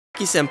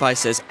Yuki-senpai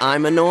says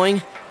I'm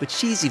annoying, but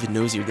she's even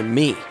nosier than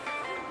me.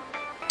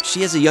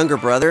 She has a younger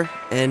brother,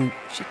 and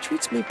she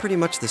treats me pretty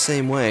much the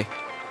same way.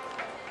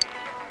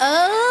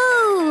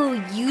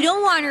 Oh, you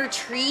don't want her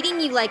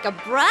treating you like a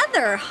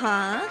brother,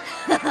 huh?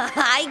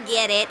 I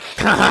get it.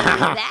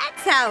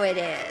 That's how it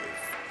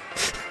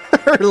is.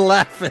 Her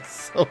laugh is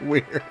so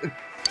weird.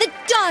 The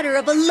daughter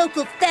of a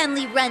local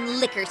family-run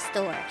liquor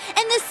store,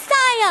 and the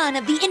scion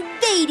of the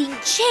invading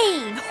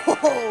chain.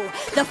 Oh,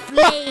 the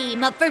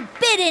flame of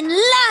forbidden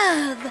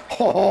love.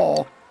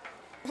 Oh.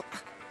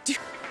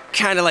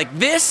 Kinda like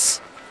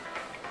this?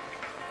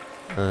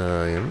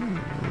 You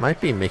might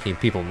be making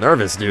people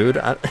nervous, dude.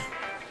 I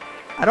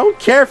don't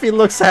care if he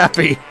looks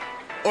happy.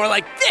 Or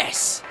like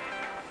this?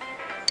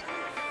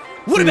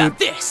 What about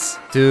this?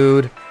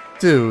 Dude.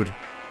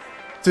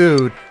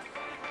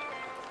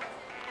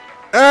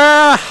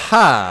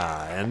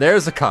 Aha! And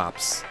there's the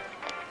cops.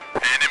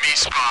 Enemy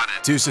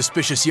spotted. 2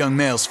 suspicious young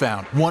males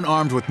found, one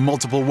armed with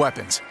multiple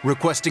weapons,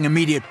 requesting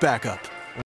immediate backup.